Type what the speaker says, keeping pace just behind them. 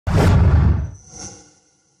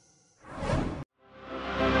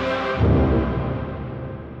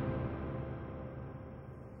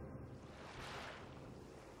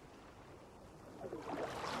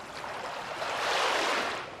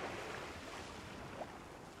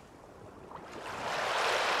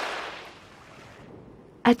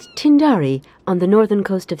At Tindari, on the northern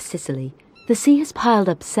coast of Sicily, the sea has piled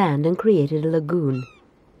up sand and created a lagoon.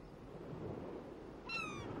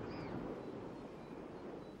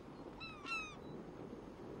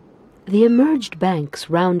 The emerged bank's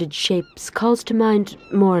rounded shapes calls to mind,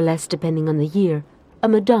 more or less depending on the year, a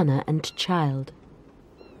Madonna and Child.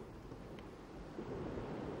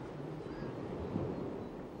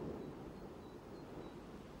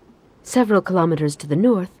 Several kilometers to the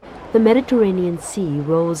north, the Mediterranean Sea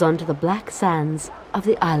rolls onto the black sands of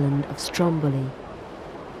the island of Stromboli.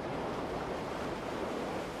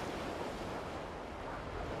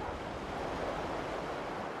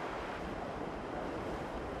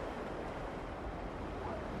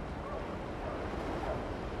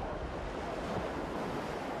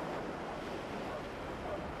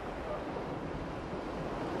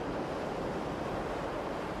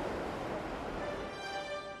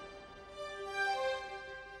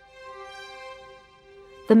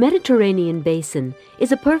 The Mediterranean basin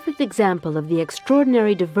is a perfect example of the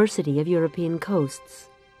extraordinary diversity of European coasts.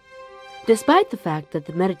 Despite the fact that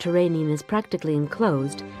the Mediterranean is practically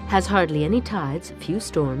enclosed, has hardly any tides, few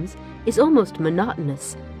storms, is almost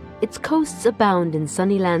monotonous, its coasts abound in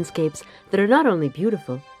sunny landscapes that are not only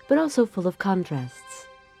beautiful, but also full of contrasts.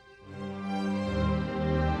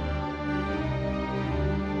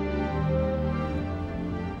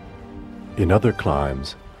 In other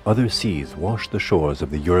climes, other seas wash the shores of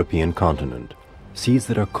the European continent, seas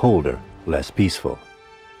that are colder, less peaceful.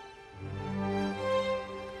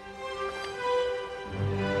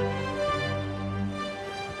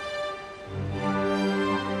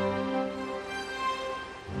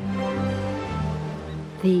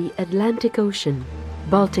 The Atlantic Ocean,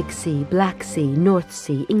 Baltic Sea, Black Sea, North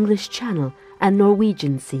Sea, English Channel, and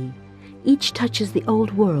Norwegian Sea, each touches the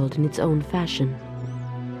old world in its own fashion.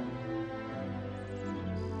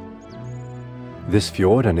 This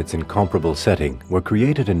fjord and its incomparable setting were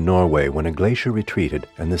created in Norway when a glacier retreated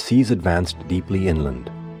and the seas advanced deeply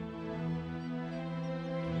inland.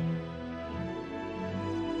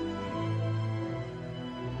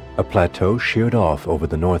 A plateau sheared off over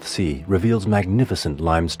the North Sea reveals magnificent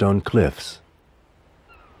limestone cliffs.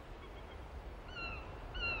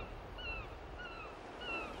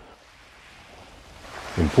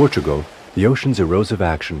 In Portugal, the ocean's erosive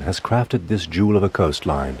action has crafted this jewel of a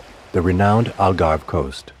coastline, the renowned Algarve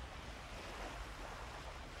coast.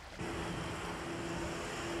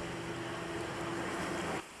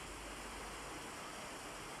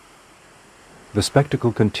 The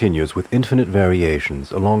spectacle continues with infinite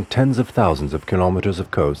variations along tens of thousands of kilometers of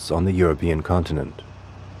coasts on the European continent.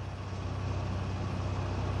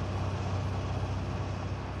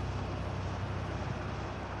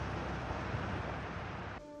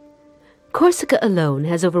 Corsica alone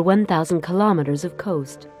has over 1,000 kilometers of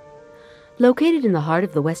coast. Located in the heart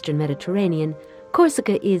of the Western Mediterranean,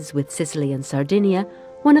 Corsica is, with Sicily and Sardinia,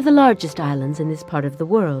 one of the largest islands in this part of the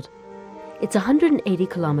world. It's 180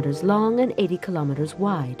 kilometers long and 80 kilometers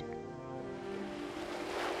wide.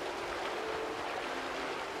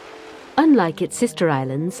 Unlike its sister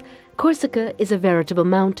islands, Corsica is a veritable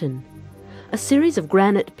mountain. A series of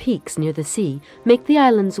granite peaks near the sea make the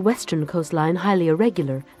island's western coastline highly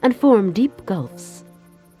irregular and form deep gulfs.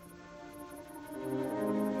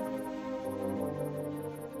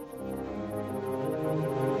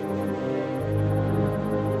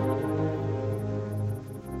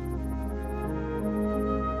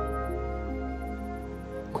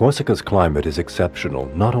 Corsica's climate is exceptional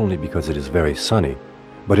not only because it is very sunny,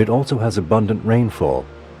 but it also has abundant rainfall,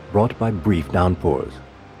 brought by brief downpours.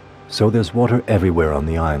 So there's water everywhere on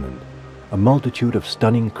the island, a multitude of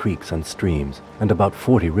stunning creeks and streams, and about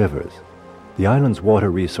 40 rivers. The island's water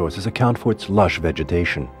resources account for its lush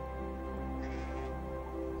vegetation.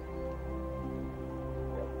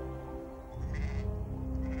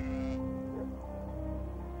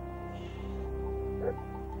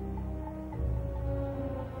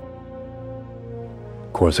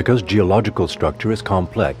 Corsica's geological structure is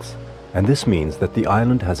complex, and this means that the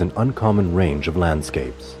island has an uncommon range of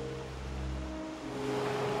landscapes.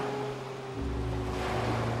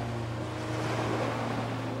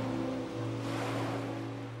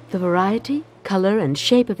 The variety, color, and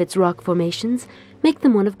shape of its rock formations make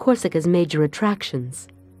them one of Corsica's major attractions.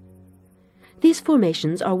 These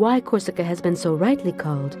formations are why Corsica has been so rightly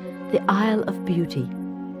called the Isle of Beauty.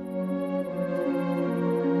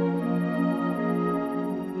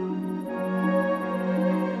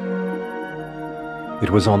 It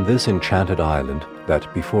was on this enchanted island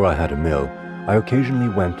that, before I had a mill, I occasionally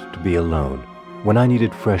went to be alone, when I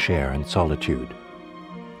needed fresh air and solitude.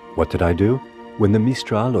 What did I do? When the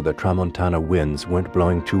Mistral or the Tramontana winds weren't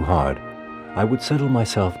blowing too hard, I would settle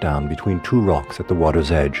myself down between two rocks at the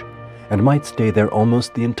water's edge, and might stay there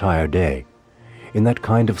almost the entire day, in that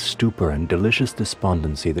kind of stupor and delicious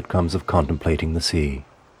despondency that comes of contemplating the sea.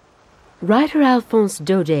 Writer Alphonse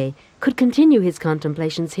Daudet could continue his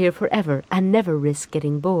contemplations here forever and never risk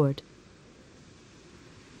getting bored.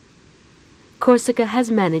 Corsica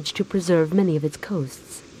has managed to preserve many of its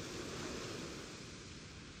coasts.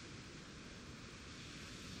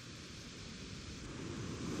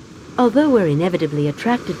 Although we're inevitably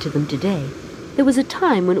attracted to them today, there was a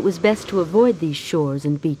time when it was best to avoid these shores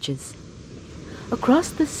and beaches.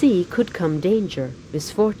 Across the sea could come danger,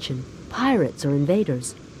 misfortune, pirates or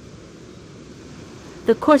invaders.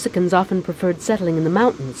 The Corsicans often preferred settling in the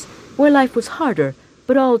mountains, where life was harder,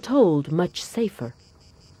 but all told much safer.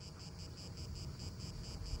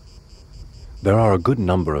 There are a good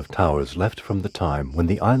number of towers left from the time when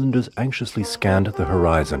the islanders anxiously scanned the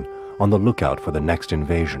horizon on the lookout for the next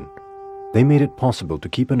invasion. They made it possible to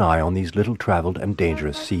keep an eye on these little traveled and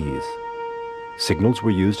dangerous seas. Signals were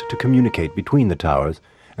used to communicate between the towers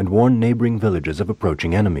and warn neighboring villages of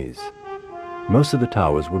approaching enemies. Most of the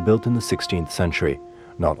towers were built in the 16th century.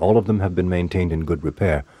 Not all of them have been maintained in good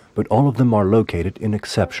repair, but all of them are located in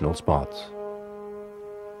exceptional spots.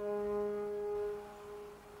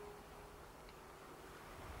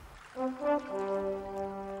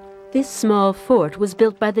 This small fort was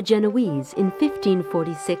built by the Genoese in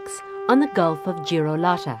 1546 on the Gulf of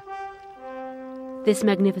Girolata. This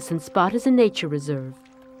magnificent spot is a nature reserve.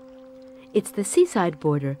 It's the seaside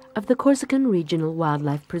border of the Corsican Regional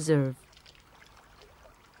Wildlife Preserve.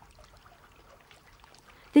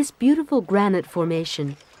 This beautiful granite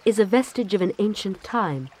formation is a vestige of an ancient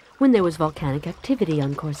time when there was volcanic activity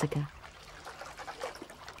on Corsica.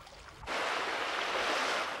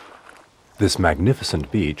 This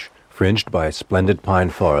magnificent beach, fringed by a splendid pine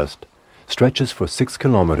forest, stretches for 6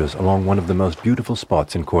 kilometers along one of the most beautiful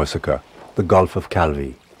spots in Corsica, the Gulf of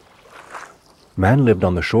Calvi. Man lived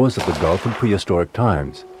on the shores of the Gulf in prehistoric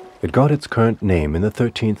times. It got its current name in the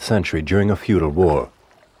 13th century during a feudal war.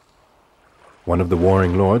 One of the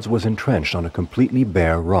warring lords was entrenched on a completely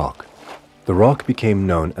bare rock. The rock became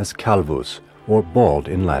known as Calvus, or bald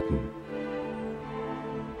in Latin.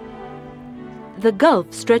 The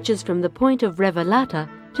gulf stretches from the point of Revelata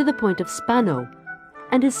to the point of Spano,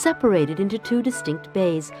 and is separated into two distinct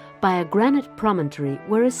bays by a granite promontory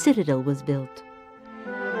where a citadel was built.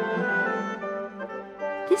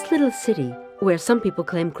 This little city, where some people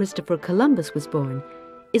claim Christopher Columbus was born,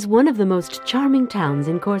 is one of the most charming towns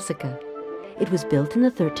in Corsica. It was built in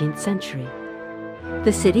the 13th century.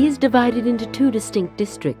 The city is divided into two distinct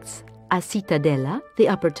districts, A Cittadella, the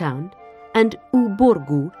upper town, and U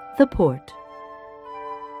Borgu, the port.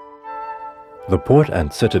 The port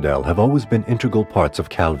and citadel have always been integral parts of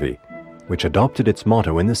Calvi, which adopted its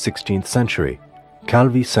motto in the 16th century,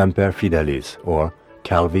 Calvi semper fidelis, or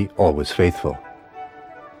Calvi always faithful.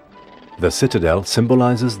 The citadel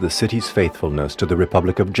symbolizes the city's faithfulness to the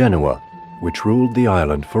Republic of Genoa, which ruled the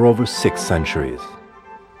island for over 6 centuries.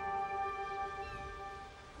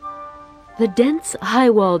 The dense,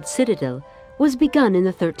 high-walled citadel was begun in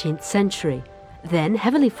the 13th century, then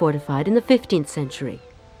heavily fortified in the 15th century.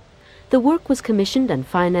 The work was commissioned and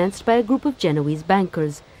financed by a group of Genoese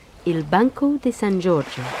bankers, Il Banco di San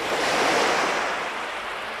Giorgio.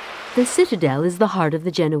 The citadel is the heart of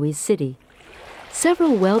the Genoese city.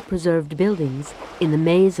 Several well-preserved buildings, in the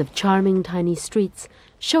maze of charming tiny streets,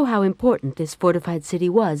 show how important this fortified city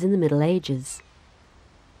was in the Middle Ages.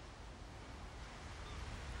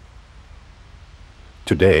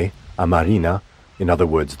 Today, a marina, in other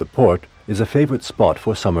words the port, is a favorite spot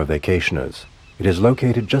for summer vacationers. It is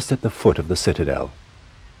located just at the foot of the citadel.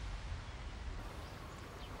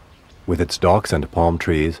 With its docks and palm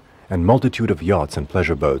trees, and multitude of yachts and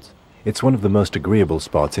pleasure boats, it's one of the most agreeable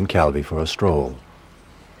spots in Calvi for a stroll.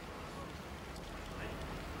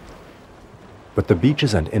 But the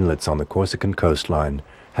beaches and inlets on the Corsican coastline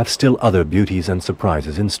have still other beauties and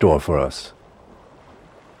surprises in store for us.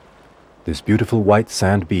 This beautiful white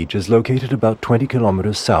sand beach is located about 20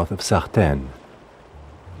 kilometers south of Sartène.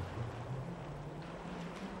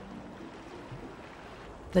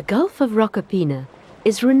 The Gulf of Roccapina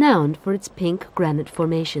is renowned for its pink granite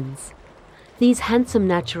formations. These handsome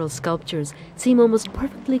natural sculptures seem almost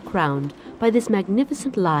perfectly crowned by this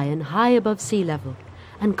magnificent lion high above sea level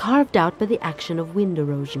and carved out by the action of wind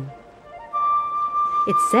erosion.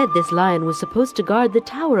 It's said this lion was supposed to guard the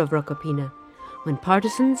Tower of Roccapina when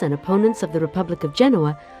partisans and opponents of the Republic of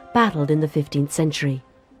Genoa battled in the 15th century.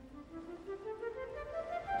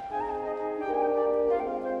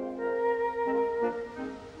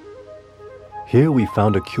 Here we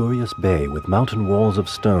found a curious bay with mountain walls of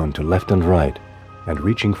stone to left and right, and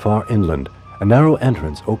reaching far inland, a narrow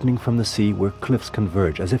entrance opening from the sea where cliffs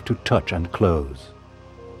converge as if to touch and close.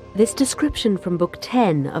 This description from Book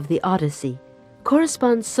 10 of the Odyssey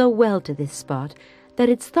corresponds so well to this spot that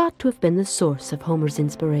it's thought to have been the source of Homer's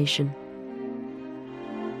inspiration.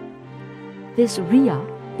 This ria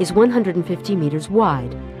is 150 meters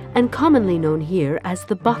wide and commonly known here as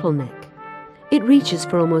the bottleneck. It reaches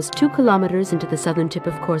for almost 2 kilometers into the southern tip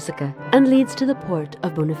of Corsica and leads to the port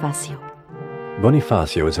of Bonifacio.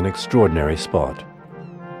 Bonifacio is an extraordinary spot.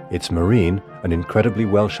 Its marine, an incredibly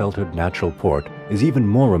well-sheltered natural port, is even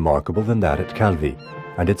more remarkable than that at Calvi,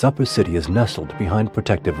 and its upper city is nestled behind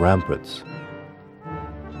protective ramparts.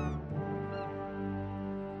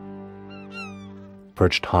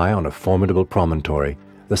 Perched high on a formidable promontory,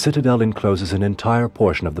 the citadel encloses an entire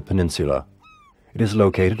portion of the peninsula. It is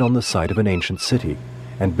located on the site of an ancient city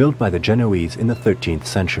and built by the Genoese in the 13th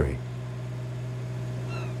century.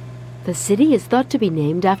 The city is thought to be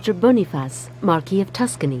named after Boniface, Marquis of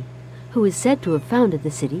Tuscany, who is said to have founded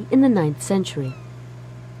the city in the 9th century.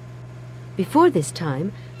 Before this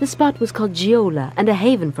time, the spot was called Giola and a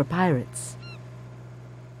haven for pirates.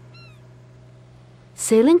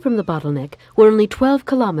 Sailing from the bottleneck, we're only 12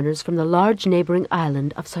 kilometers from the large neighboring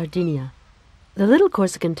island of Sardinia. The little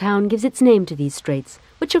Corsican town gives its name to these straits,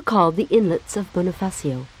 which are called the Inlets of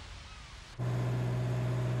Bonifacio.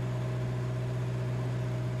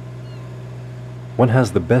 One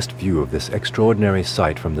has the best view of this extraordinary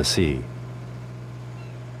sight from the sea.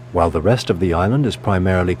 While the rest of the island is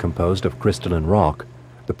primarily composed of crystalline rock,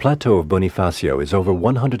 the plateau of Bonifacio is over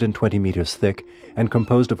 120 meters thick and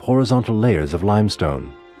composed of horizontal layers of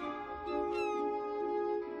limestone.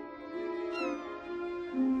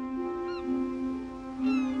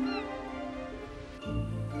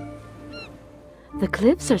 The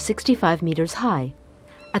cliffs are 65 meters high.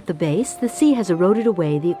 At the base, the sea has eroded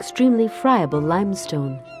away the extremely friable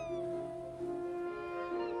limestone.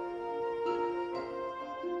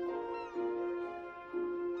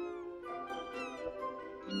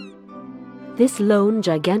 This lone,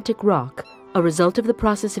 gigantic rock, a result of the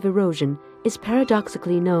process of erosion, is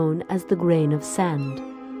paradoxically known as the grain of sand.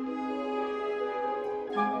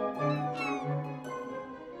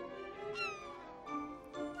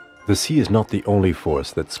 The sea is not the only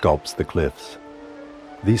force that sculpts the cliffs.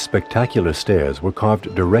 These spectacular stairs were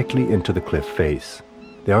carved directly into the cliff face.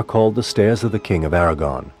 They are called the Stairs of the King of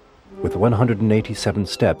Aragon. With 187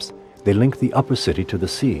 steps, they link the upper city to the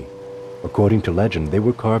sea. According to legend, they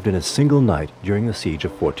were carved in a single night during the siege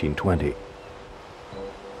of 1420.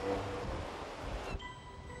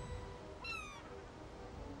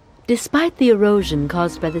 Despite the erosion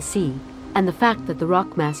caused by the sea and the fact that the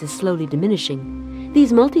rock mass is slowly diminishing,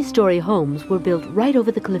 these multi-story homes were built right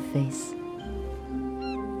over the cliff face.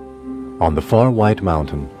 On the far white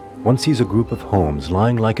mountain, one sees a group of homes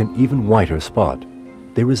lying like an even whiter spot.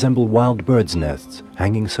 They resemble wild birds' nests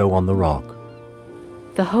hanging so on the rock.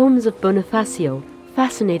 The homes of Bonifacio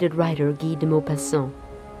fascinated writer Guy de Maupassant.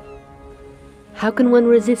 How can one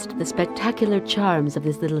resist the spectacular charms of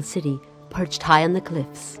this little city perched high on the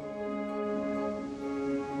cliffs?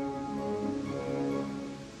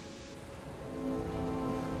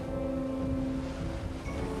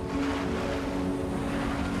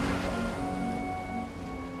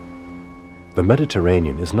 The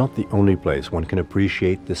Mediterranean is not the only place one can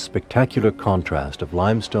appreciate this spectacular contrast of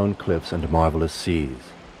limestone cliffs and marvelous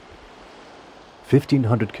seas.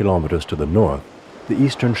 1,500 kilometers to the north, the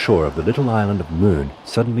eastern shore of the little island of Moon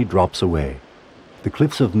suddenly drops away. The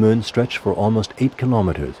cliffs of Moon stretch for almost 8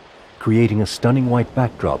 kilometers, creating a stunning white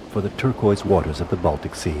backdrop for the turquoise waters of the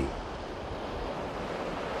Baltic Sea.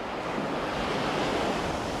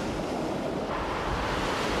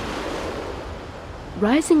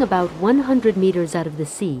 Rising about 100 meters out of the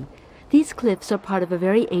sea, these cliffs are part of a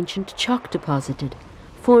very ancient chalk deposited,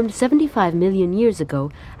 formed 75 million years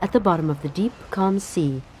ago at the bottom of the deep, calm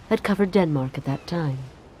sea that covered Denmark at that time.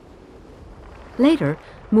 Later,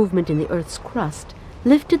 movement in the Earth's crust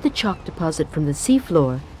lifted the chalk deposit from the sea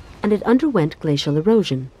floor, and it underwent glacial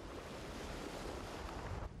erosion.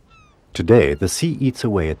 Today, the sea eats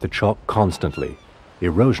away at the chalk constantly.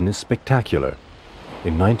 Erosion is spectacular.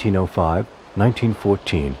 In 1905,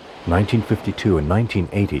 1914, 1952, and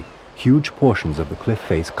 1980, huge portions of the cliff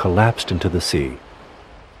face collapsed into the sea.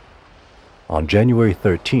 On January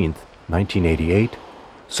 13, 1988,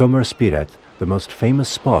 Sommerspiret, the most famous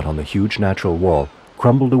spot on the huge natural wall,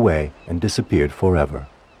 crumbled away and disappeared forever.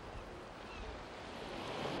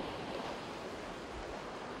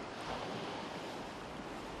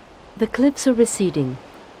 The cliffs are receding.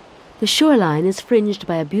 The shoreline is fringed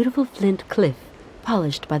by a beautiful flint cliff,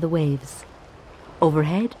 polished by the waves.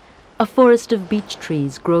 Overhead, a forest of beech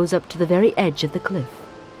trees grows up to the very edge of the cliff.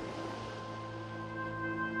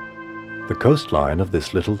 The coastline of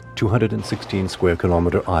this little 216 square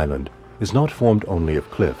kilometer island is not formed only of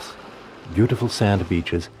cliffs. Beautiful sand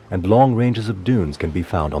beaches and long ranges of dunes can be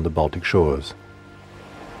found on the Baltic shores.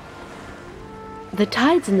 The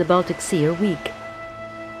tides in the Baltic Sea are weak,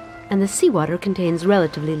 and the seawater contains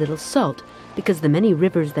relatively little salt because the many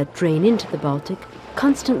rivers that drain into the Baltic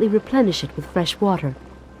constantly replenish it with fresh water.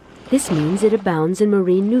 This means it abounds in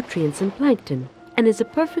marine nutrients and plankton and is a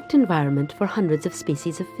perfect environment for hundreds of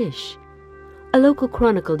species of fish. A local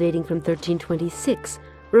chronicle dating from 1326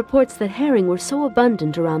 reports that herring were so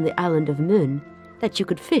abundant around the island of Mön that you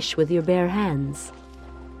could fish with your bare hands.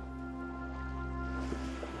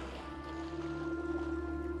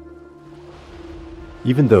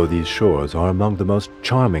 Even though these shores are among the most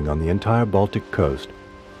charming on the entire Baltic coast,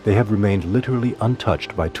 they have remained literally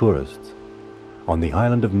untouched by tourists. On the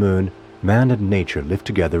island of Mön, man and nature live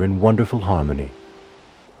together in wonderful harmony.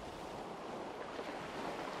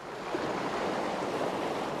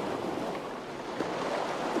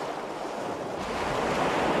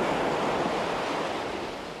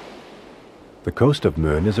 The coast of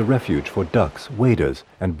Mön is a refuge for ducks, waders,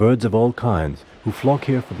 and birds of all kinds who flock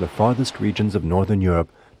here from the farthest regions of northern Europe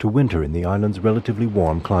to winter in the island's relatively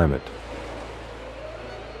warm climate.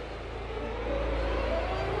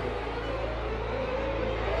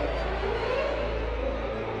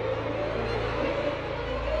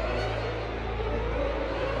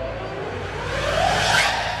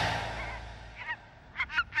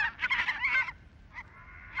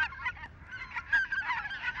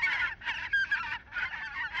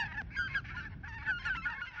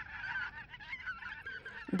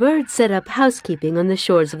 Birds set up housekeeping on the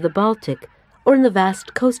shores of the Baltic or in the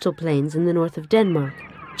vast coastal plains in the north of Denmark,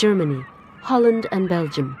 Germany, Holland, and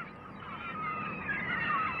Belgium.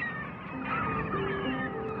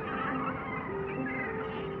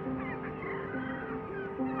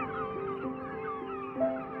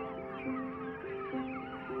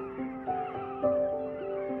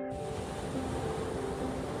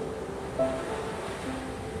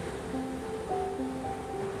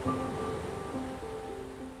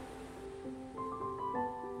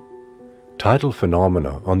 Tidal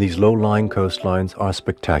phenomena on these low-lying coastlines are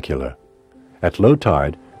spectacular. At low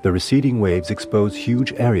tide, the receding waves expose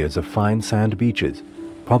huge areas of fine sand beaches,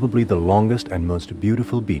 probably the longest and most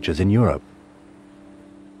beautiful beaches in Europe.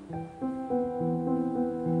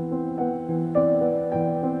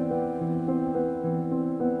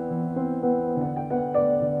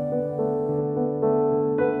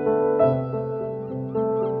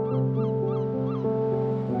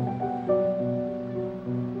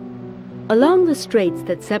 Along the straits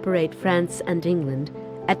that separate France and England,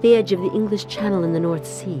 at the edge of the English Channel in the North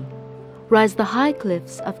Sea, rise the high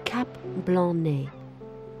cliffs of Cap Blanc-Nez.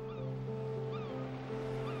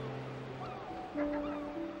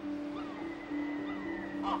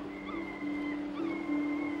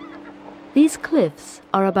 These cliffs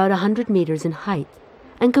are about 100 meters in height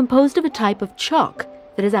and composed of a type of chalk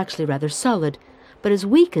that is actually rather solid, but is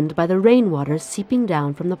weakened by the rainwater seeping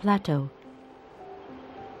down from the plateau.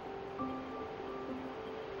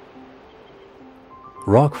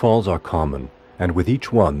 Rockfalls are common, and with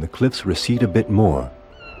each one the cliffs recede a bit more.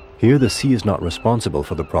 Here the sea is not responsible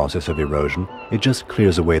for the process of erosion, it just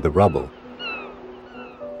clears away the rubble.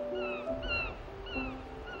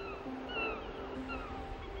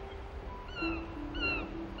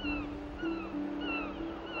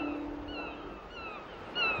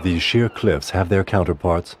 These sheer cliffs have their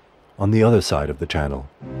counterparts on the other side of the channel.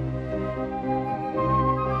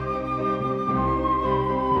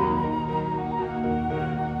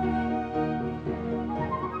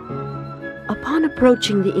 Upon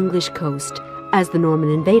approaching the English coast, as the Norman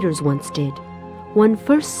invaders once did, one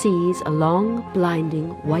first sees a long, blinding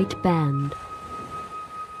white band.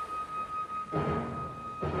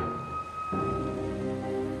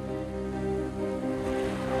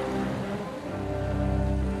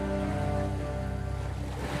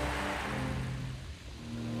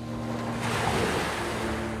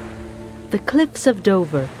 The cliffs of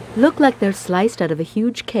Dover look like they're sliced out of a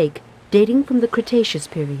huge cake dating from the Cretaceous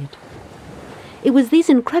period. It was these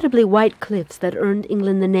incredibly white cliffs that earned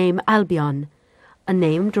England the name Albion, a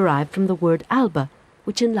name derived from the word alba,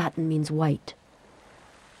 which in Latin means white.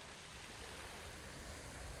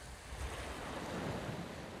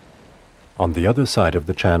 On the other side of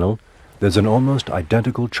the channel, there's an almost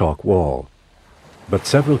identical chalk wall. But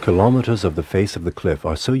several kilometers of the face of the cliff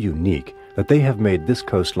are so unique that they have made this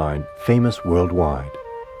coastline famous worldwide.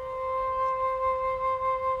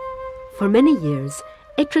 For many years,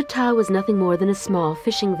 Etretat was nothing more than a small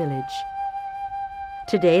fishing village.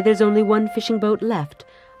 Today there's only one fishing boat left,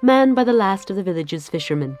 manned by the last of the village's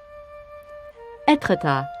fishermen.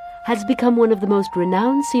 Etretat has become one of the most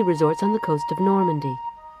renowned sea resorts on the coast of Normandy.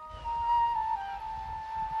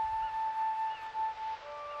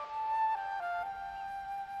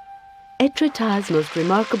 Etretat's most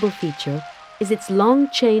remarkable feature is its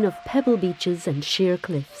long chain of pebble beaches and sheer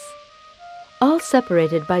cliffs, all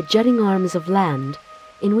separated by jutting arms of land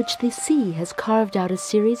in which the sea has carved out a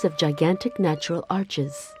series of gigantic natural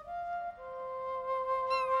arches.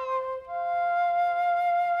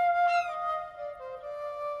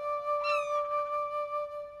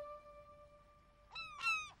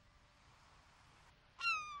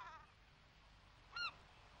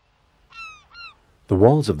 The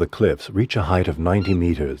walls of the cliffs reach a height of 90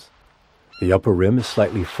 meters. The upper rim is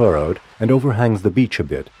slightly furrowed and overhangs the beach a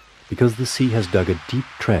bit because the sea has dug a deep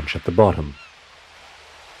trench at the bottom.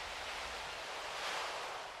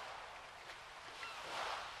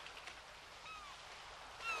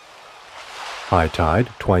 High tide,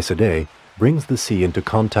 twice a day, brings the sea into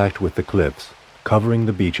contact with the cliffs, covering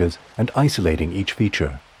the beaches and isolating each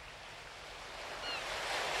feature.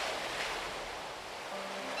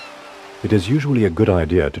 It is usually a good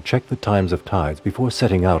idea to check the times of tides before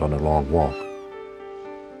setting out on a long walk.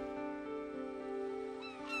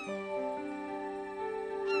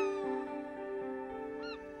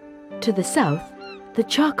 To the south, the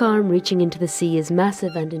chalk arm reaching into the sea is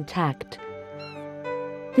massive and intact.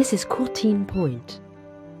 This is Courtine Point.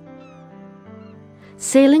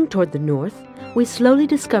 Sailing toward the north, we slowly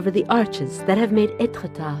discover the arches that have made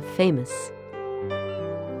Etretat famous.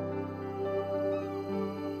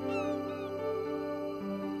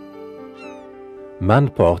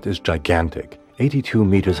 Mandeport is gigantic, 82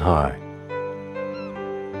 meters high.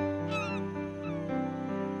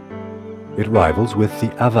 It rivals with the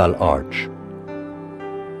Aval Arch.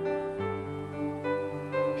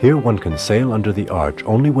 Here one can sail under the arch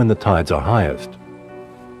only when the tides are highest.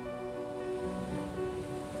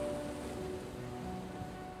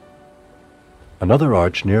 Another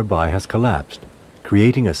arch nearby has collapsed,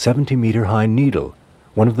 creating a 70-meter-high needle,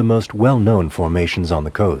 one of the most well-known formations on the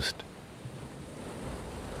coast.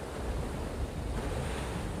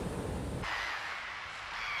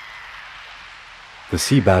 The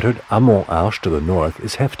sea-battered Amont Arche to the north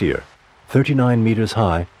is heftier. 39 meters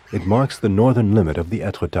high, it marks the northern limit of the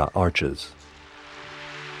Etretat arches.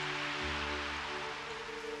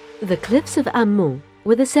 The cliffs of Amont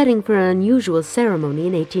were the setting for an unusual ceremony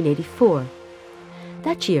in 1884.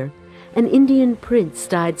 That year, an Indian prince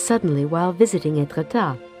died suddenly while visiting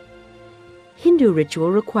Etretat. Hindu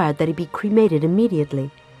ritual required that he be cremated immediately,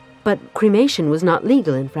 but cremation was not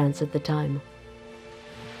legal in France at the time.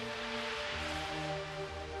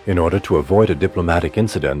 In order to avoid a diplomatic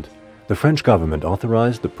incident, the French government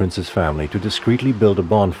authorized the prince's family to discreetly build a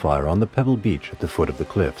bonfire on the pebble beach at the foot of the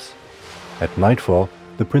cliffs. At nightfall,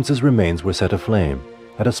 the prince's remains were set aflame,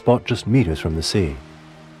 at a spot just meters from the sea.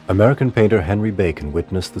 American painter Henry Bacon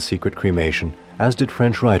witnessed the secret cremation, as did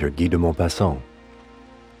French writer Guy de Maupassant.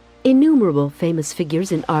 Innumerable famous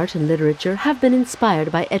figures in art and literature have been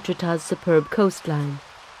inspired by Etretat's superb coastline.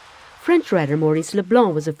 French writer Maurice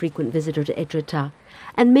Leblanc was a frequent visitor to Etretat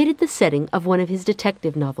and made it the setting of one of his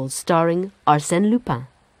detective novels starring Arsène Lupin.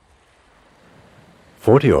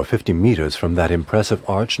 40 or 50 meters from that impressive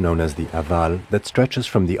arch known as the Aval that stretches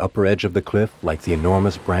from the upper edge of the cliff like the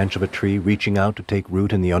enormous branch of a tree reaching out to take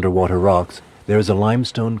root in the underwater rocks, there is a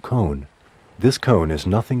limestone cone. This cone is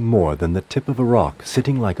nothing more than the tip of a rock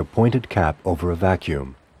sitting like a pointed cap over a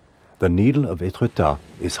vacuum. The needle of Etretat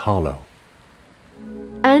is hollow.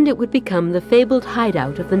 And it would become the fabled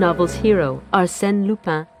hideout of the novel's hero, Arsène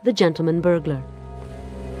Lupin, the gentleman burglar.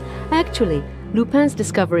 Actually, Lupin's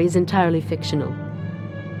discovery is entirely fictional.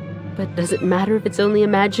 But does it matter if it's only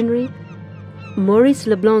imaginary? Maurice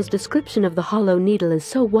Leblanc's description of the hollow needle is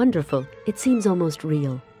so wonderful, it seems almost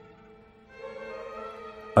real.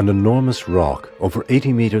 An enormous rock, over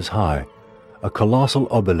 80 meters high, a colossal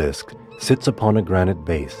obelisk, sits upon a granite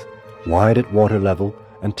base, wide at water level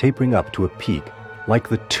and tapering up to a peak, like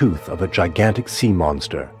the tooth of a gigantic sea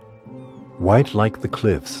monster. White like the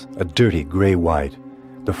cliffs, a dirty gray-white,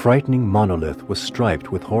 the frightening monolith was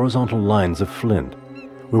striped with horizontal lines of flint,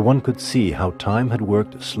 where one could see how time had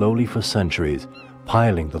worked slowly for centuries,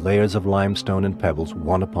 piling the layers of limestone and pebbles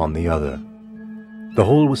one upon the other. The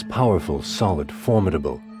whole was powerful, solid,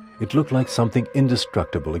 formidable. It looked like something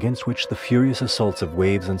indestructible against which the furious assaults of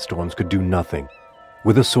waves and storms could do nothing,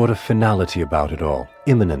 with a sort of finality about it all,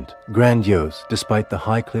 imminent, grandiose despite the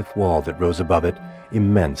high cliff wall that rose above it,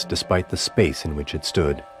 immense despite the space in which it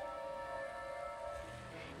stood.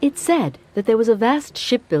 It's said that there was a vast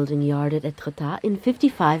shipbuilding yard at Expoza in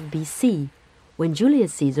 55 BC, when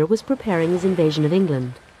Julius Caesar was preparing his invasion of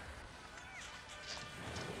England.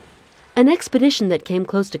 An expedition that came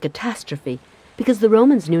close to catastrophe because the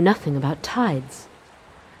Romans knew nothing about tides.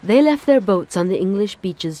 They left their boats on the English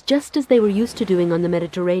beaches just as they were used to doing on the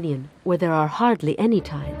Mediterranean, where there are hardly any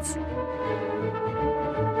tides.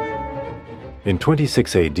 In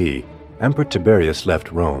 26 AD, Emperor Tiberius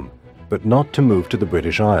left Rome, but not to move to the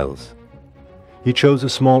British Isles. He chose a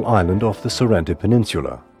small island off the Sorrente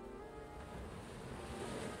Peninsula.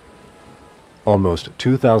 Almost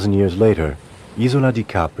 2,000 years later, Isola di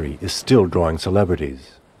Capri is still drawing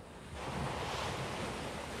celebrities.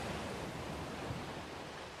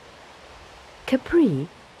 Capri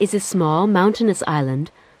is a small mountainous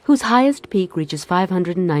island whose highest peak reaches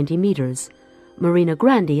 590 meters. Marina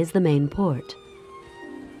Grande is the main port.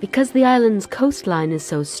 Because the island's coastline is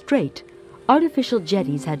so straight, artificial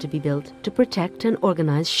jetties had to be built to protect and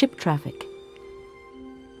organize ship traffic.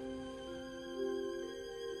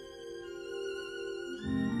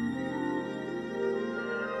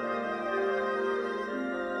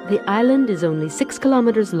 The island is only 6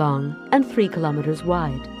 kilometers long and 3 kilometers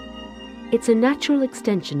wide. It's a natural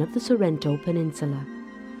extension of the Sorrento Peninsula.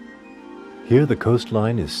 Here the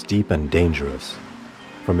coastline is steep and dangerous.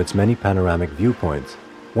 From its many panoramic viewpoints,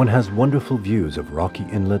 one has wonderful views of rocky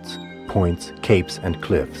inlets, points, capes, and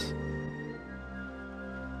cliffs.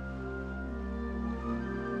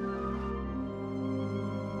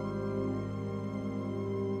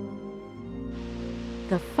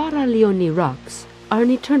 The Faraglioni rocks are an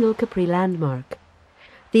eternal Capri landmark.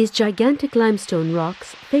 These gigantic limestone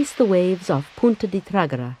rocks face the waves off Punta di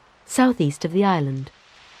Tragara, southeast of the island.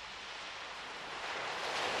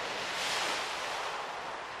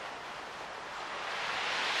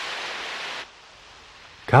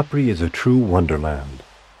 Capri is a true wonderland.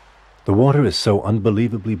 The water is so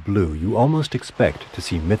unbelievably blue you almost expect to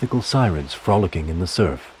see mythical sirens frolicking in the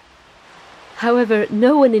surf. However,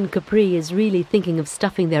 no one in Capri is really thinking of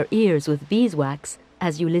stuffing their ears with beeswax,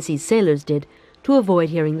 as Ulysses' sailors did, to avoid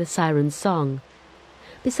hearing the siren's song.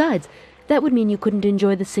 Besides, that would mean you couldn't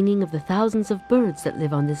enjoy the singing of the thousands of birds that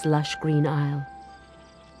live on this lush green isle.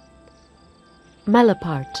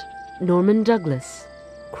 Malaparte, Norman Douglas,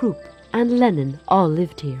 Krupp, and Lenin all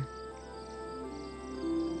lived here.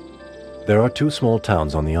 There are 2 small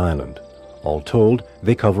towns on the island. All told,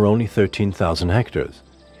 they cover only 13,000 hectares.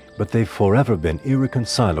 But they've forever been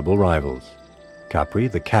irreconcilable rivals. Capri,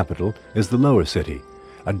 the capital, is the lower city,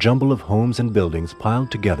 a jumble of homes and buildings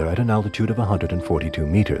piled together at an altitude of 142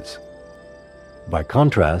 meters. By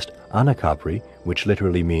contrast, Anacapri, which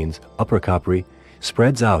literally means Upper Capri,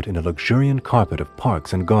 spreads out in a luxuriant carpet of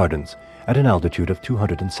parks and gardens at an altitude of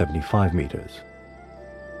 275 meters.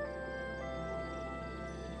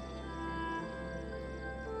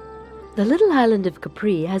 The little island of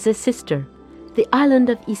Capri has a sister, the island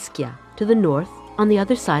of Ischia, to the north on the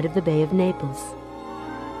other side of the Bay of Naples.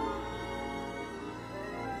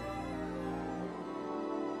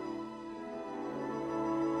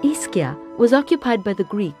 Ischia was occupied by the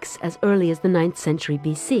Greeks as early as the 9th century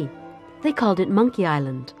BC. They called it Monkey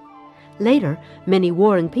Island. Later, many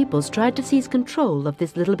warring peoples tried to seize control of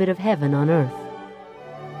this little bit of heaven on earth.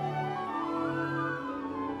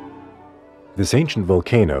 This ancient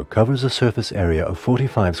volcano covers a surface area of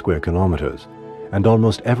 45 square kilometers, and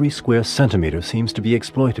almost every square centimeter seems to be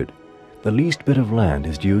exploited. The least bit of land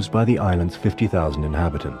is used by the island's 50,000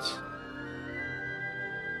 inhabitants.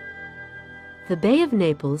 The Bay of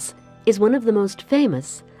Naples is one of the most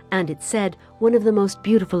famous, and it's said one of the most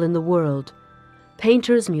beautiful in the world.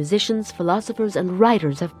 Painters, musicians, philosophers, and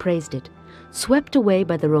writers have praised it, swept away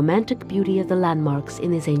by the romantic beauty of the landmarks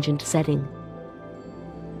in this ancient setting.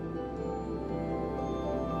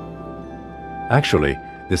 Actually,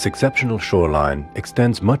 this exceptional shoreline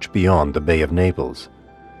extends much beyond the Bay of Naples.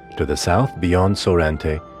 To the south, beyond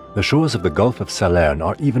Sorrente, the shores of the Gulf of Salern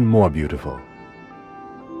are even more beautiful.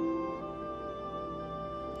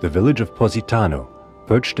 The village of Positano,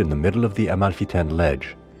 perched in the middle of the Amalfitane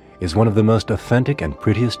ledge, is one of the most authentic and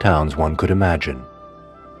prettiest towns one could imagine.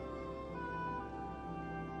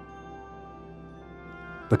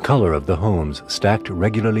 The color of the homes stacked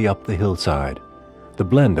regularly up the hillside, the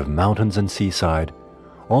blend of mountains and seaside,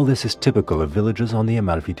 all this is typical of villages on the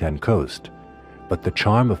Amalfitane coast. But the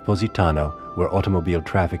charm of Positano, where automobile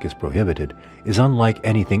traffic is prohibited, is unlike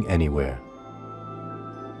anything anywhere.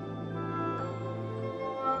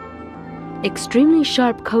 Extremely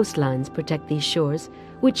sharp coastlines protect these shores,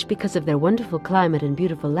 which, because of their wonderful climate and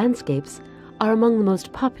beautiful landscapes, are among the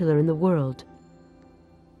most popular in the world.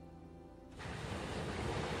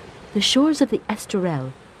 The shores of the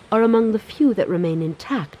Estoril, are among the few that remain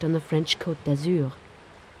intact on the French Côte d'Azur.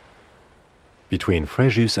 Between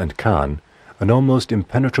Fréjus and Cannes, an almost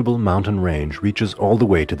impenetrable mountain range reaches all the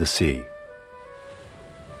way to the sea.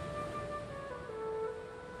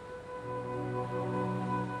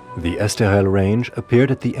 The Esterel range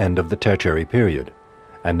appeared at the end of the Tertiary period,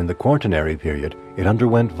 and in the Quaternary period it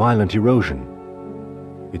underwent violent erosion.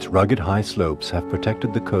 Its rugged high slopes have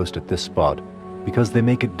protected the coast at this spot because they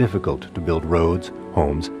make it difficult to build roads,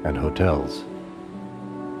 homes, and hotels.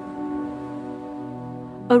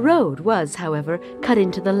 A road was, however, cut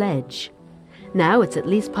into the ledge. Now it's at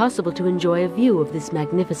least possible to enjoy a view of this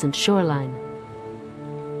magnificent shoreline.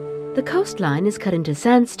 The coastline is cut into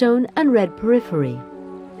sandstone and red porphyry.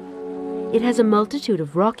 It has a multitude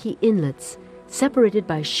of rocky inlets separated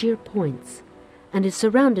by sheer points and is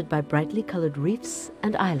surrounded by brightly colored reefs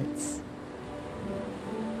and islets.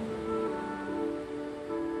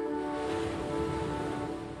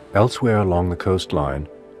 Elsewhere along the coastline,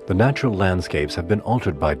 the natural landscapes have been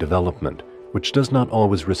altered by development, which does not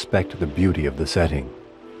always respect the beauty of the setting.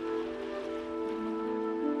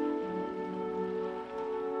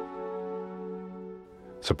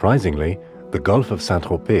 Surprisingly, the Gulf of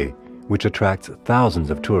Saint-Tropez, which attracts thousands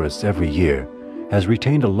of tourists every year, has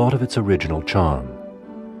retained a lot of its original charm.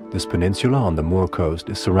 This peninsula on the Moor coast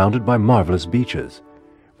is surrounded by marvelous beaches.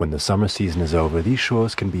 When the summer season is over, these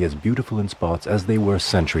shores can be as beautiful in spots as they were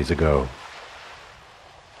centuries ago.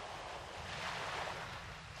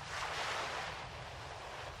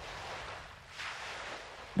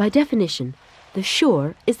 By definition, the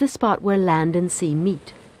shore is the spot where land and sea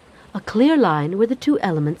meet, a clear line where the two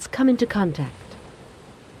elements come into contact.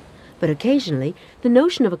 But occasionally, the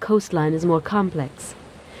notion of a coastline is more complex.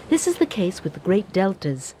 This is the case with the great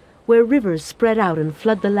deltas, where rivers spread out and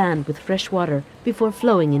flood the land with fresh water before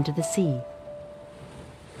flowing into the sea.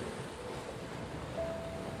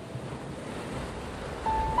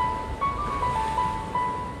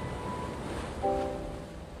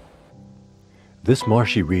 This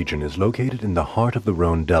marshy region is located in the heart of the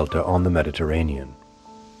Rhone Delta on the Mediterranean.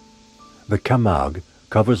 The Camargue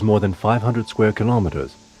covers more than 500 square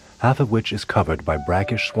kilometers, half of which is covered by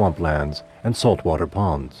brackish swamplands and saltwater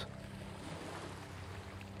ponds.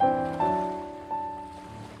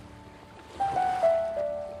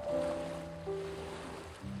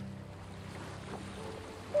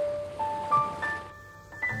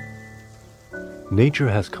 Nature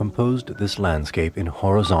has composed this landscape in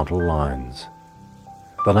horizontal lines.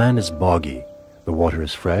 The land is boggy, the water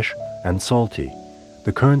is fresh and salty,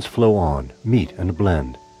 the currents flow on, meet and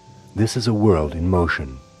blend. This is a world in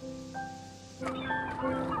motion.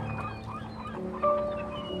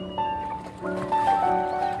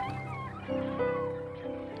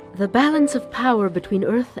 The balance of power between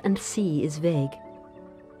earth and sea is vague.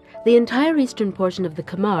 The entire eastern portion of the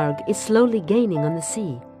Camargue is slowly gaining on the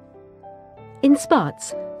sea. In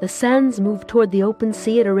spots, the sands move toward the open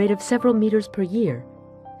sea at a rate of several meters per year.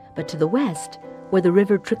 But to the west, where the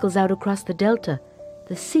river trickles out across the delta,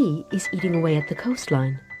 the sea is eating away at the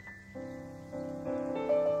coastline.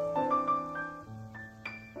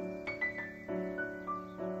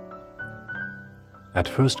 At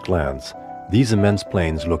first glance, these immense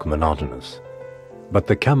plains look monotonous. But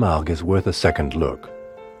the Camargue is worth a second look.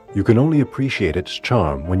 You can only appreciate its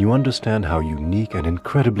charm when you understand how unique and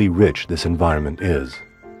incredibly rich this environment is.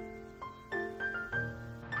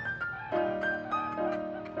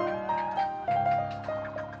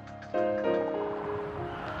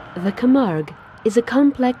 The Camargue is a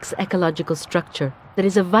complex ecological structure that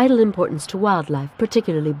is of vital importance to wildlife,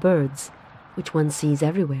 particularly birds, which one sees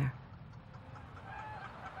everywhere.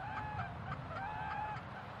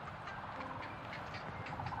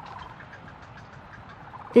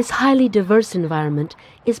 This highly diverse environment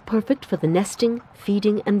is perfect for the nesting,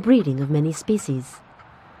 feeding, and breeding of many species.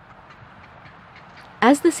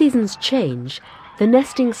 As the seasons change, the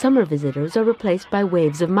nesting summer visitors are replaced by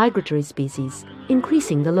waves of migratory species,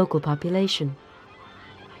 increasing the local population.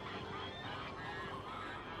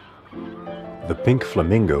 The pink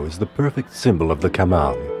flamingo is the perfect symbol of the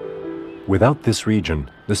Camargue. Without this region,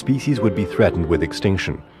 the species would be threatened with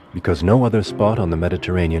extinction, because no other spot on the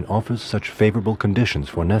Mediterranean offers such favorable conditions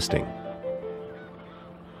for nesting.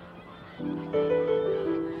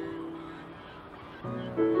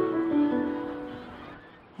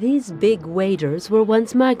 These big waders were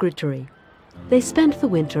once migratory. They spent the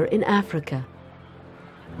winter in Africa.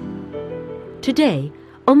 Today,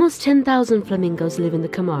 almost 10,000 flamingos live in the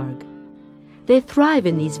Camargue. They thrive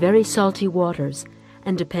in these very salty waters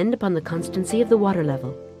and depend upon the constancy of the water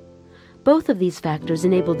level. Both of these factors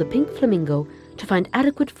enable the pink flamingo to find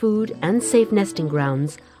adequate food and safe nesting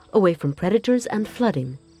grounds away from predators and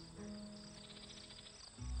flooding.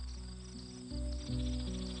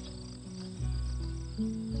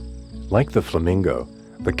 Like the flamingo,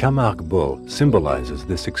 the Camargue bull symbolizes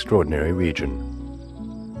this extraordinary region.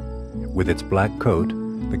 With its black coat,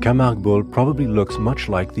 the Camargue bull probably looks much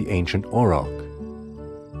like the ancient auroch.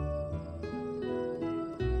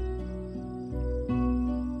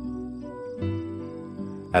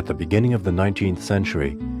 At the beginning of the 19th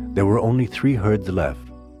century, there were only 3 herds left,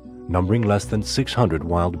 numbering less than 600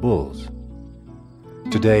 wild bulls.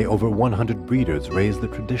 Today, over 100 breeders raise the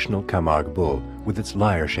traditional Camargue bull with its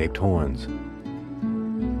lyre-shaped horns.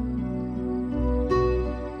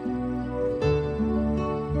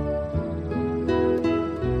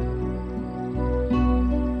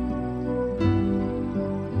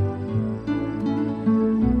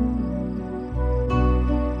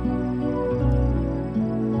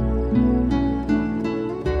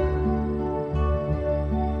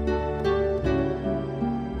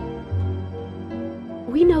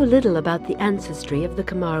 We know little about the ancestry of the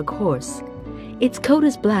Camargue horse. Its coat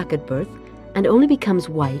is black at birth and only becomes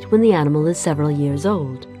white when the animal is several years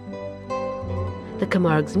old. The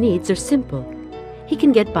Camargue's needs are simple. He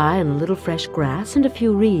can get by on a little fresh grass and a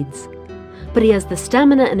few reeds, but he has the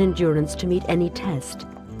stamina and endurance to meet any test.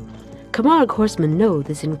 Camargue horsemen know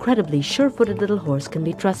this incredibly sure-footed little horse can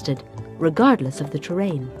be trusted, regardless of the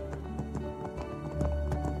terrain.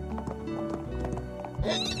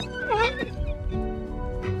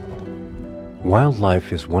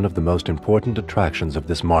 Wildlife is one of the most important attractions of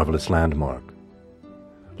this marvelous landmark.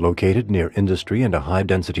 Located near industry and a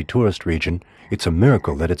high-density tourist region, it's a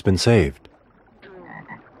miracle that it's been saved.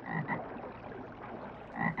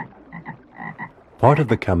 Part of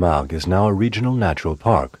the Camargue is now a regional natural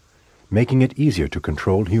park, making it easier to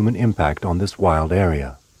control human impact on this wild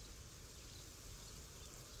area.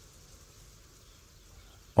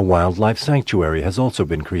 A wildlife sanctuary has also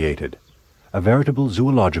been created, a veritable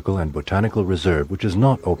zoological and botanical reserve which is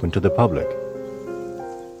not open to the public.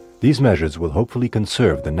 These measures will hopefully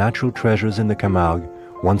conserve the natural treasures in the Camargue,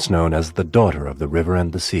 once known as the daughter of the river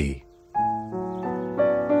and the sea.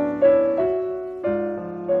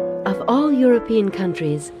 Of all European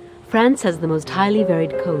countries, France has the most highly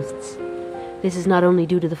varied coasts. This is not only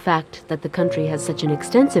due to the fact that the country has such an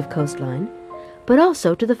extensive coastline, but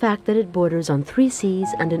also to the fact that it borders on 3 seas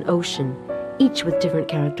and an ocean, each with different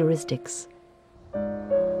characteristics.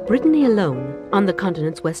 Brittany alone, on the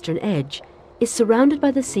continent's western edge, is surrounded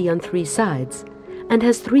by the sea on 3 sides and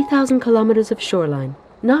has 3,000 kilometers of shoreline,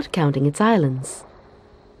 not counting its islands.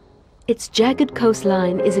 Its jagged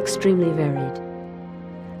coastline is extremely varied,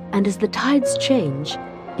 and as the tides change,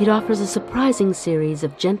 it offers a surprising series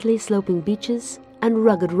of gently sloping beaches and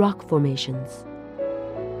rugged rock formations.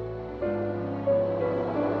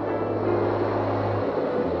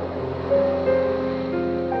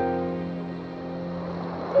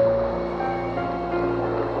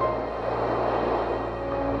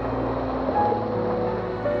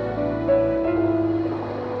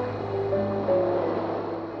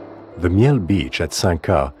 The Miel Beach at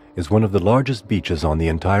Saint-Cas is one of the largest beaches on the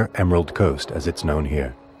entire Emerald Coast, as it's known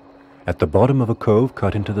here. At the bottom of a cove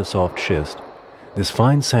cut into the soft schist, this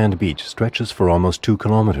fine sand beach stretches for almost 2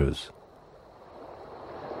 kilometers.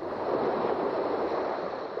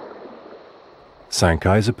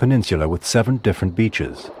 Saint-Cas is a peninsula with 7 different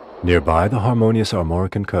beaches. Nearby, the harmonious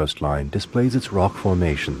Armorican coastline displays its rock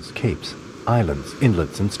formations, capes, islands,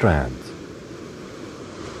 inlets, and strands.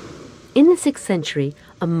 In the 6th century,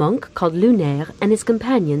 a monk called Lunaire and his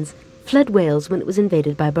companions fled Wales when it was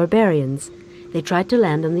invaded by barbarians. They tried to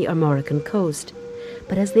land on the Armorican coast,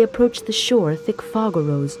 but as they approached the shore, thick fog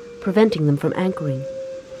arose, preventing them from anchoring.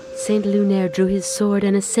 Saint Lunaire drew his sword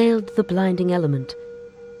and assailed the blinding element.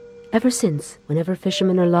 Ever since, whenever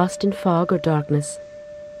fishermen are lost in fog or darkness,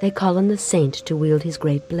 they call on the saint to wield his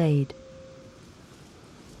great blade.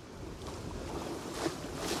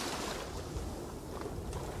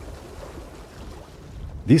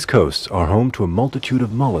 These coasts are home to a multitude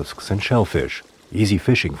of mollusks and shellfish, easy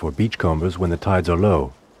fishing for beachcombers when the tides are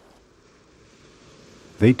low.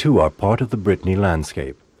 They too are part of the Brittany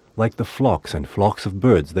landscape, like the flocks and flocks of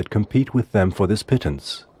birds that compete with them for this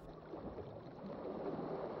pittance.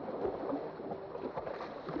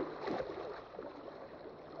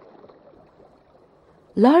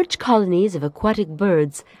 Large colonies of aquatic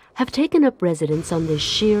birds have taken up residence on this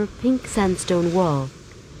sheer pink sandstone wall.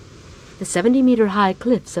 The 70-meter-high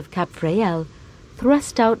cliffs of Cap Frayel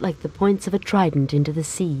thrust out like the points of a trident into the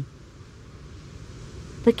sea.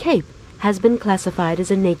 The Cape has been classified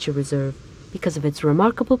as a nature reserve because of its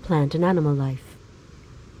remarkable plant and animal life.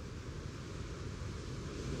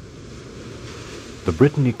 The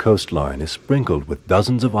Brittany coastline is sprinkled with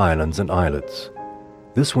dozens of islands and islets.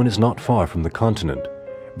 This one is not far from the continent,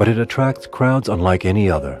 but it attracts crowds unlike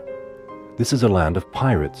any other. This is a land of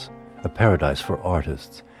pirates, a paradise for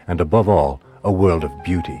artists, and above all, a world of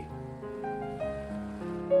beauty.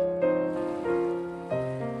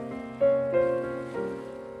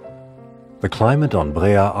 The climate on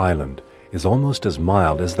Brea Island is almost as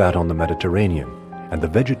mild as that on the Mediterranean, and the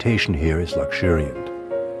vegetation here is luxuriant.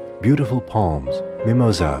 Beautiful palms,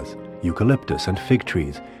 mimosas, eucalyptus, and fig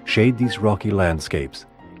trees shade these rocky landscapes,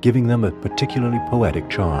 giving them a particularly poetic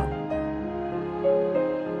charm.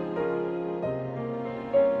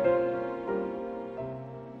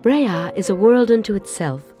 Brea is a world unto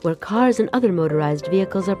itself, where cars and other motorized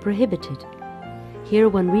vehicles are prohibited. Here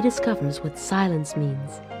one rediscovers what silence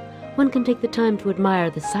means. One can take the time to admire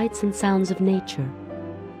the sights and sounds of nature.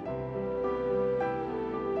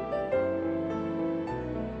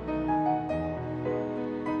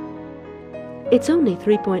 It's only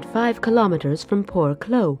 3.5 kilometers from Port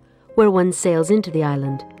Clos, where one sails into the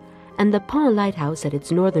island, and the Pont Lighthouse at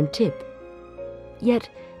its northern tip. Yet,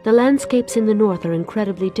 the landscapes in the north are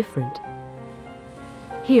incredibly different.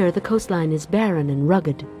 Here, the coastline is barren and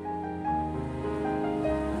rugged.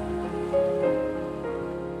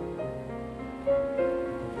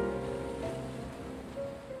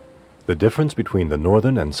 The difference between the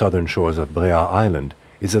northern and southern shores of Brea Island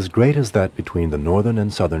is as great as that between the northern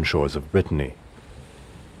and southern shores of Brittany.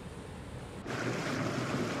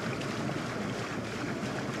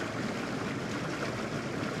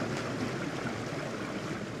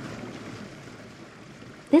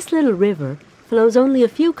 This little river flows only a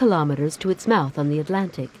few kilometers to its mouth on the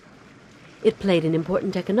Atlantic. It played an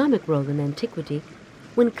important economic role in antiquity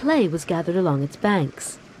when clay was gathered along its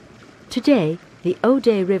banks. Today, the Ode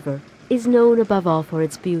River is known above all for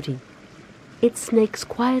its beauty. It snakes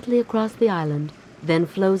quietly across the island, then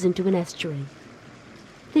flows into an estuary.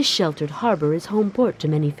 This sheltered harbor is home port to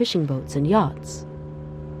many fishing boats and yachts.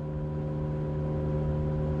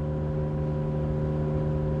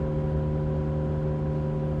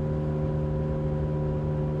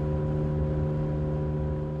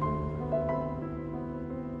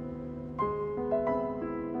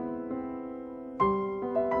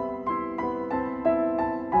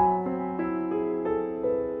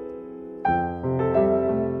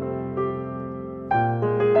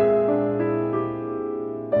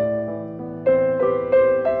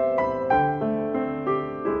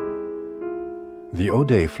 The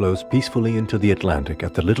Ode flows peacefully into the Atlantic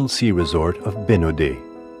at the little sea resort of Bénodet.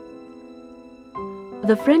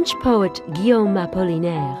 The French poet Guillaume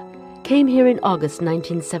Apollinaire came here in August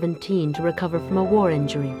 1917 to recover from a war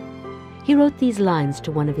injury. He wrote these lines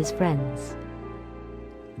to one of his friends.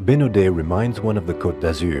 Bénodet reminds one of the Côte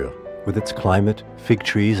d'Azur, with its climate, fig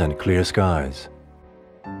trees, and clear skies.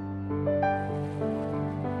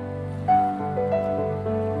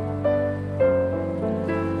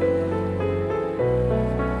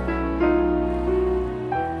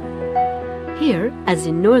 Here, as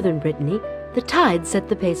in northern Brittany, the tide set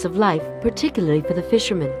the pace of life, particularly for the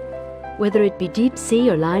fishermen. Whether it be deep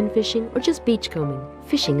sea or line fishing or just beachcombing,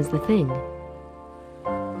 fishing is the thing.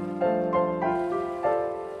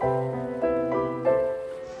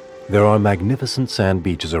 There are magnificent sand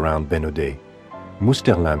beaches around Bénodet.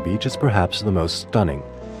 Mousterlin Beach is perhaps the most stunning.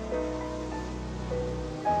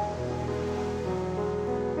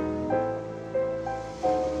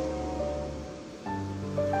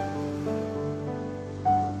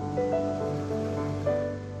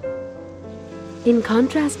 In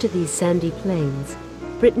contrast to these sandy plains,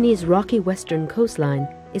 Brittany's rocky western coastline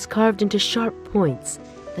is carved into sharp points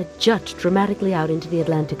that jut dramatically out into the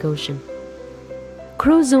Atlantic Ocean.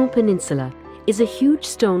 Crozon Peninsula is a huge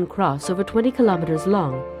stone cross over 20 kilometers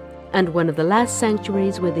long and one of the last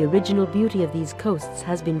sanctuaries where the original beauty of these coasts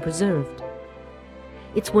has been preserved.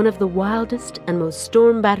 It's one of the wildest and most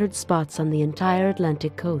storm-battered spots on the entire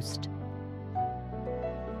Atlantic coast.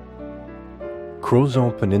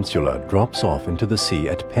 Crozon Peninsula drops off into the sea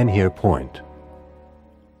at Penhier Point.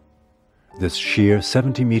 This sheer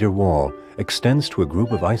 70-meter wall extends to a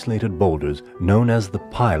group of isolated boulders known as the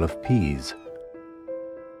Pile of Peas.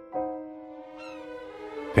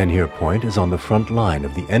 Penhier Point is on the front line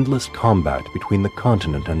of the endless combat between the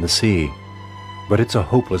continent and the sea. But it's a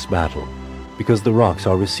hopeless battle, because the rocks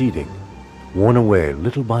are receding, worn away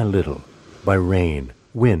little by rain,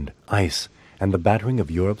 wind, ice, and the battering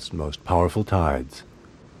of Europe's most powerful tides.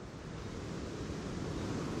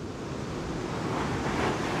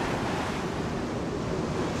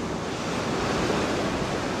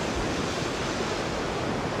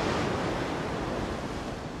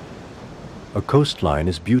 A coastline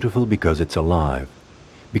is beautiful because it's alive,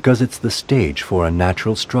 because it's the stage for a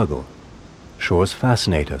natural struggle. Shores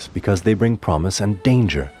fascinate us because they bring promise and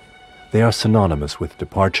danger, They are synonymous with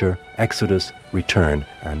departure, exodus, return,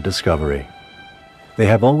 and discovery. They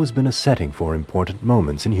have always been a setting for important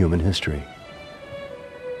moments in human history.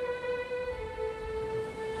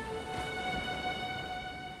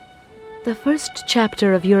 The first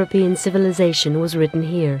chapter of European civilization was written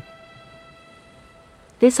here.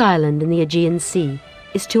 This island in the Aegean Sea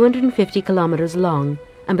is 250 kilometers long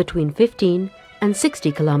and between 15 and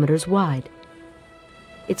 60 kilometers wide.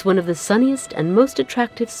 It's one of the sunniest and most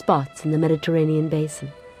attractive spots in the Mediterranean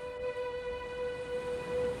basin.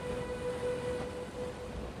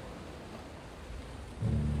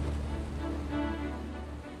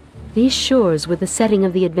 These shores were the setting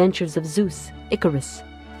of the adventures of Zeus, Icarus,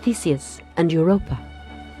 Theseus, and Europa.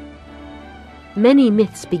 Many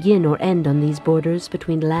myths begin or end on these borders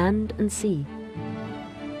between land and sea.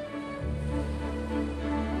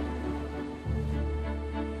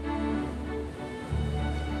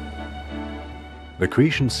 The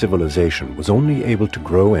Cretan civilization was only able to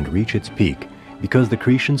grow and reach its peak because the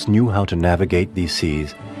Cretans knew how to navigate these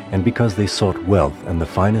seas and because they sought wealth and the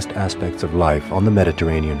finest aspects of life on the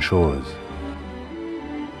Mediterranean shores.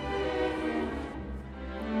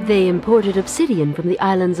 They imported obsidian from the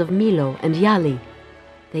islands of Milo and Yali.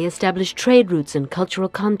 They established trade routes and cultural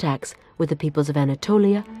contacts with the peoples of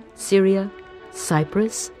Anatolia, Syria,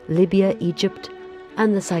 Cyprus, Libya, Egypt,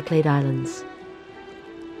 and the Cyclade Islands.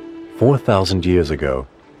 4,000 years ago,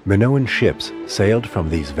 Minoan ships sailed from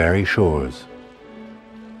these very shores.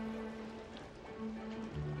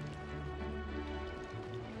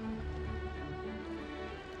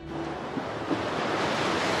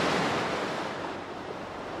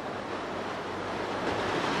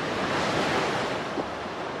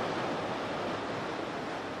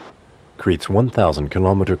 Crete's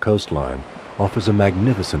 1,000-kilometer coastline offers a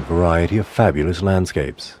magnificent variety of fabulous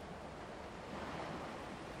landscapes.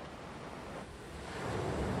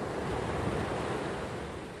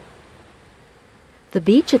 The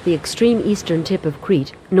beach at the extreme eastern tip of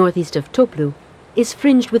Crete, northeast of Toplu, is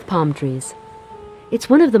fringed with palm trees. It's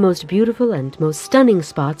one of the most beautiful and most stunning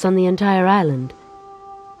spots on the entire island.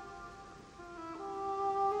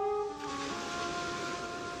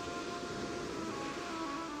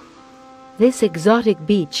 This exotic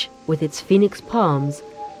beach, with its phoenix palms,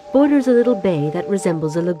 borders a little bay that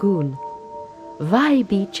resembles a lagoon. Vai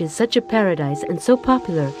Beach is such a paradise and so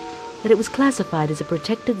popular that it was classified as a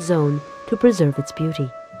protected zone to preserve its beauty.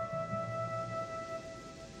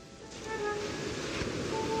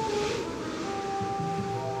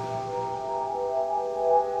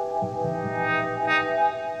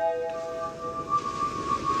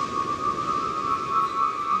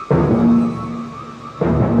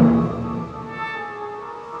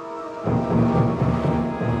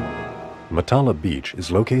 Matala Beach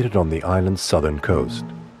is located on the island's southern coast.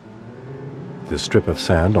 This strip of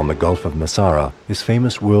sand on the Gulf of Messara is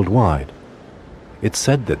famous worldwide. It's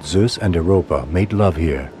said that Zeus and Europa made love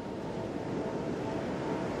here.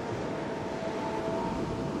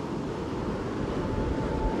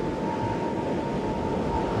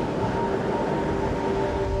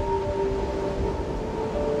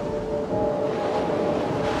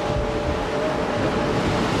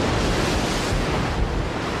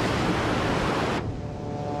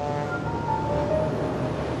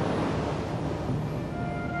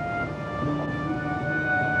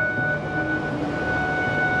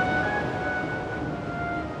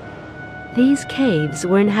 These caves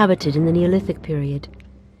were inhabited in the Neolithic period.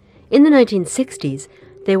 In the 1960s,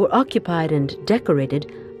 they were occupied and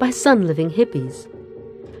decorated by sun-living hippies.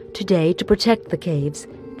 Today, to protect the caves,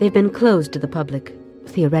 they've been closed to the public,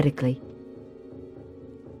 theoretically.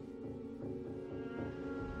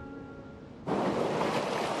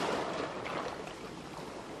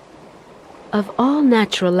 Of all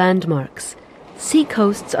natural landmarks, sea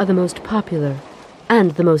coasts are the most popular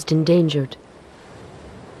and the most endangered.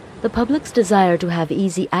 The public's desire to have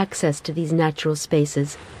easy access to these natural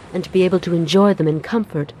spaces and to be able to enjoy them in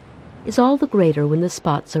comfort is all the greater when the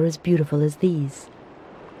spots are as beautiful as these.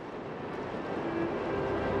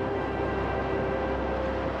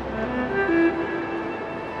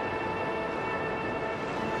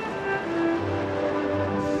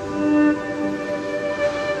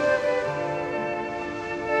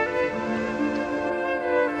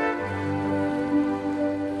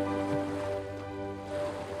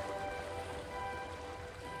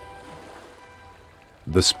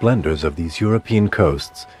 The splendors of these European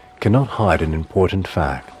coasts cannot hide an important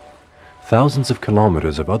fact. Thousands of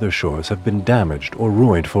kilometers of other shores have been damaged or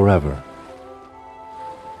ruined forever.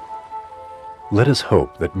 Let us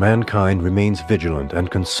hope that mankind remains vigilant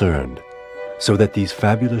and concerned, so that these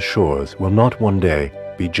fabulous shores will not one day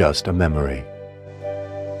be just a memory.